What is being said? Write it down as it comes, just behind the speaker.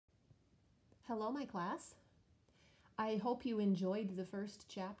Hello, my class. I hope you enjoyed the first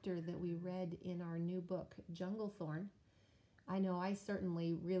chapter that we read in our new book, Jungle Thorn. I know I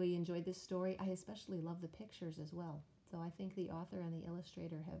certainly really enjoyed this story. I especially love the pictures as well. So I think the author and the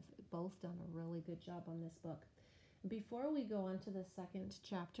illustrator have both done a really good job on this book. Before we go on to the second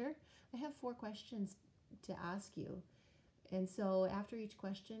chapter, I have 4 questions to ask you. And so after each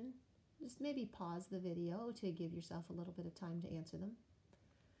question, just maybe pause the video to give yourself a little bit of time to answer them.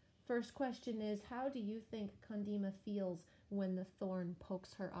 First question is, how do you think Kandima feels when the thorn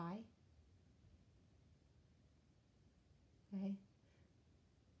pokes her eye? Okay.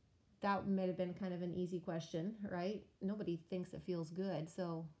 That might have been kind of an easy question, right? Nobody thinks it feels good,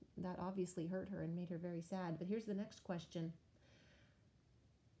 so that obviously hurt her and made her very sad. But here's the next question.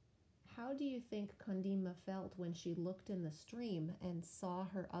 How do you think Kandima felt when she looked in the stream and saw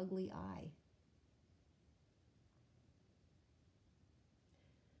her ugly eye?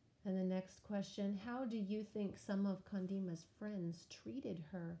 And the next question, how do you think some of Kandima's friends treated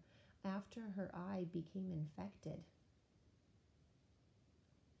her after her eye became infected?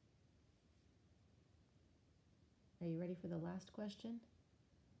 Are you ready for the last question?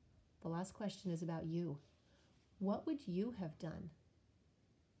 The last question is about you. What would you have done?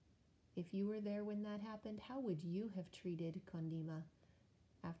 If you were there when that happened, how would you have treated Kandima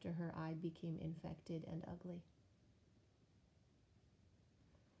after her eye became infected and ugly?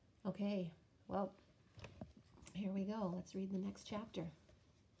 Okay, well, here we go. Let's read the next chapter.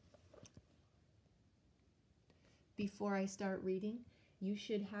 Before I start reading, you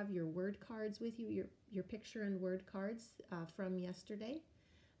should have your word cards with you, your picture and word cards from yesterday.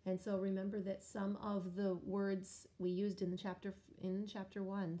 And so remember that some of the words we used in chapter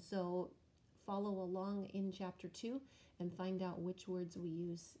 1. So follow along in chapter 2 and find out which words we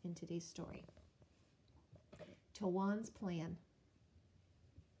use in today's story. Tuan's plan.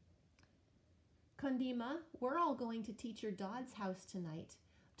 Kandima, we're all going to Teacher Dodd's house tonight.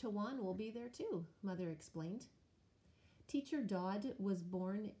 Tuan will be there too, Mother explained. Teacher Dodd was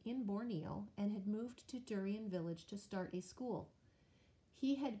born in Borneo and had moved to Durian Village to start a school.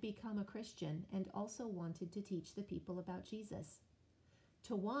 He had become a Christian and also wanted to teach the people about Jesus.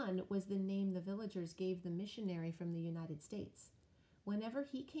 Tuan was the name the villagers gave the missionary from the United States. Whenever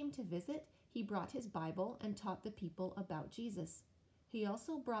he came to visit, he brought his Bible and taught the people about Jesus. He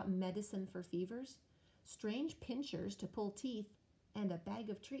also brought medicine for fevers, strange pinchers to pull teeth, and a bag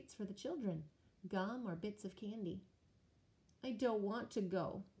of treats for the children, gum or bits of candy. I don't want to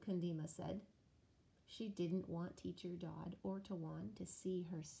go, Kandima said. She didn't want Teacher Dodd or Tuan to see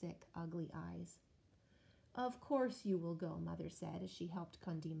her sick, ugly eyes. Of course you will go, Mother said as she helped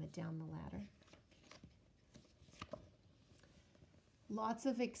Kandima down the ladder. Lots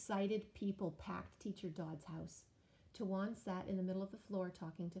of excited people packed Teacher Dodd's house. Tuan sat in the middle of the floor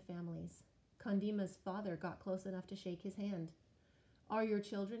talking to families. Kandima's father got close enough to shake his hand. Are your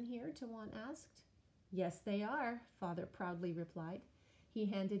children here? Tuan asked. Yes, they are, Father proudly replied. He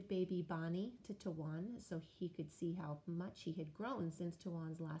handed baby Bonnie to Tuan so he could see how much he had grown since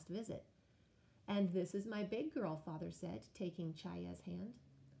Tuan's last visit. And this is my big girl, Father said, taking Chaya's hand.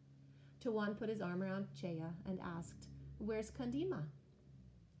 Tuan put his arm around Chaya and asked, Where's Kandima?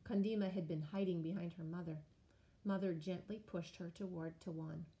 Kandima had been hiding behind her mother. Mother gently pushed her toward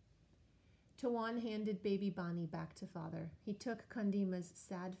Tuan. Tuan handed baby Bonnie back to Father. He took Kandima's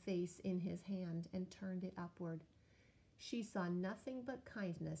sad face in his hand and turned it upward. She saw nothing but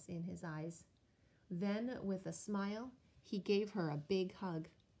kindness in his eyes. Then, with a smile, he gave her a big hug.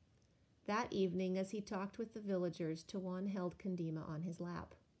 That evening, as he talked with the villagers, Tuan held Kandima on his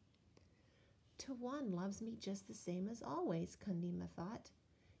lap. Tuan loves me just the same as always, Kandima thought.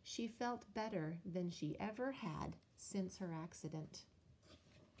 She felt better than she ever had since her accident.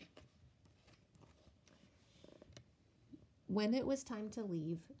 When it was time to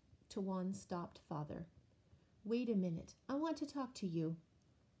leave, Tuan stopped Father. Wait a minute, I want to talk to you.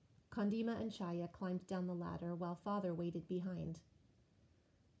 Kandima and Chaya climbed down the ladder while Father waited behind.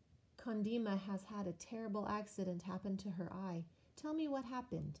 Kandima has had a terrible accident happen to her eye. Tell me what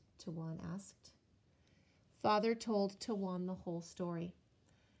happened, Tuan asked. Father told Tuan the whole story.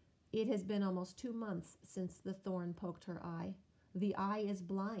 It has been almost 2 months since the thorn poked her eye. The eye is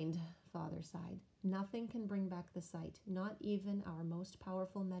blind, Father sighed. Nothing can bring back the sight, not even our most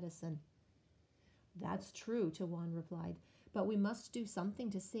powerful medicine. That's true, Tuan replied, but we must do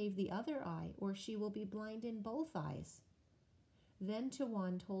something to save the other eye, or she will be blind in both eyes. Then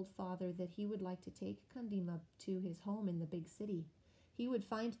Tuan told Father that he would like to take Kandima to his home in the big city. He would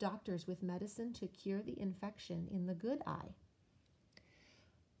find doctors with medicine to cure the infection in the good eye.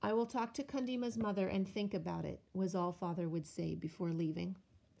 I will talk to Kandima's mother and think about it, was all Father would say before leaving.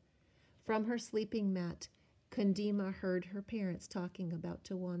 From her sleeping mat, Kandima heard her parents talking about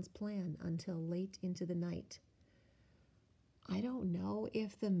Tuan's plan until late into the night. "I don't know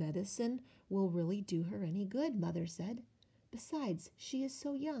if the medicine will really do her any good," Mother said. "Besides, she is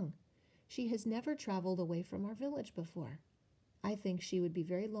so young. She has never traveled away from our village before. I think she would be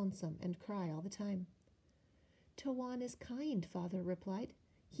very lonesome and cry all the time." "Tuan is kind," Father replied.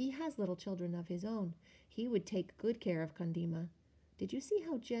 "He has little children of his own. He would take good care of Kandima. Did you see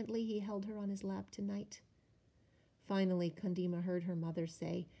how gently he held her on his lap tonight?" Finally, Kandima heard her mother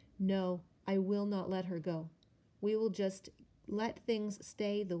say, "No, I will not let her go. We will just let things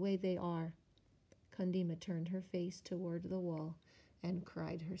stay the way they are." Kandima turned her face toward the wall and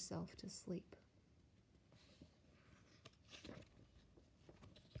cried herself to sleep.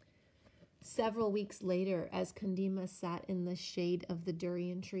 Several weeks later, as Kandima sat in the shade of the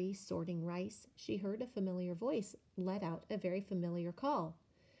durian tree sorting rice, she heard a familiar voice let out a very familiar call.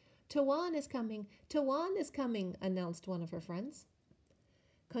 "Tuan is coming! Tuan is coming!" announced one of her friends.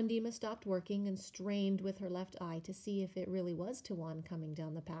 Kandima stopped working and strained with her left eye to see if it really was Tuan coming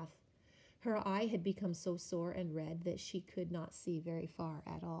down the path. Her eye had become so sore and red that she could not see very far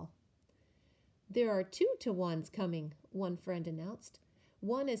at all. "There are 2 Tuans coming," one friend announced.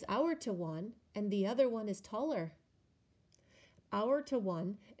 "One is our Tuan, and the other one is taller." Our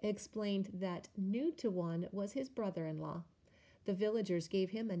Tuan explained that new Tuan was his brother-in-law. The villagers gave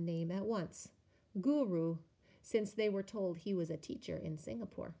him a name at once, Guru, since they were told he was a teacher in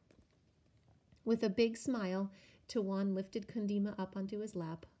Singapore. With a big smile, Tuan lifted Kandima up onto his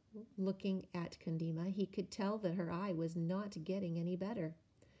lap. Looking at Kandima, he could tell that her eye was not getting any better.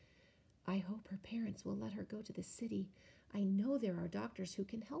 "I hope her parents will let her go to the city. I know there are doctors who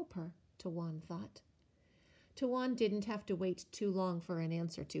can help her," Tuan thought. Tuan didn't have to wait too long for an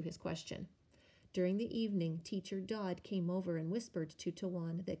answer to his question. During the evening, Teacher Dodd came over and whispered to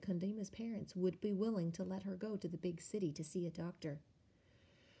Tuan that Kandima's parents would be willing to let her go to the big city to see a doctor.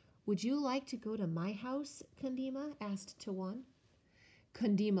 "Would you like to go to my house, Kandima?" asked Tuan.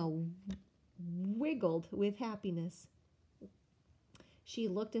 Kandima wiggled with happiness. She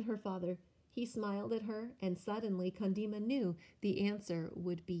looked at her father. He smiled at her, and suddenly Kandima knew the answer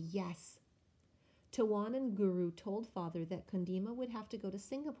would be yes. Tuan and Guru told Father that Kandima would have to go to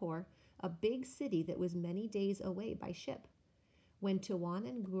Singapore, a big city that was many days away by ship. When Tuan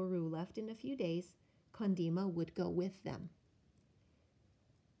and Guru left in a few days, Kandima would go with them.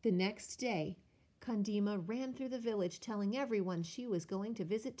 The next day, Kandima ran through the village telling everyone she was going to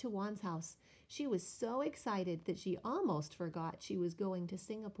visit Tuan's house. She was so excited that she almost forgot she was going to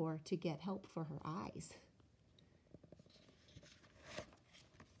Singapore to get help for her eyes.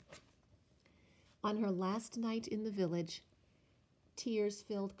 On her last night in the village, tears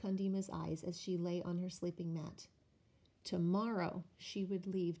filled Kandima's eyes as she lay on her sleeping mat. Tomorrow she would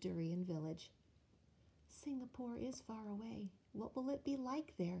leave Durian Village. Singapore is far away. What will it be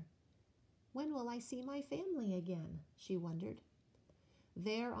like there? When will I see my family again? She wondered.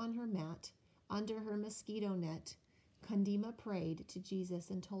 There on her mat, under her mosquito net, Kandima prayed to Jesus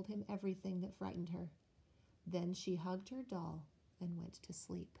and told him everything that frightened her. Then she hugged her doll and went to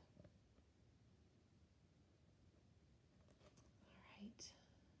sleep. All right.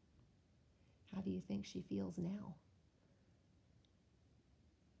 How do you think she feels now?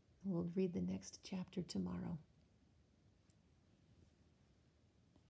 We'll read the next chapter tomorrow.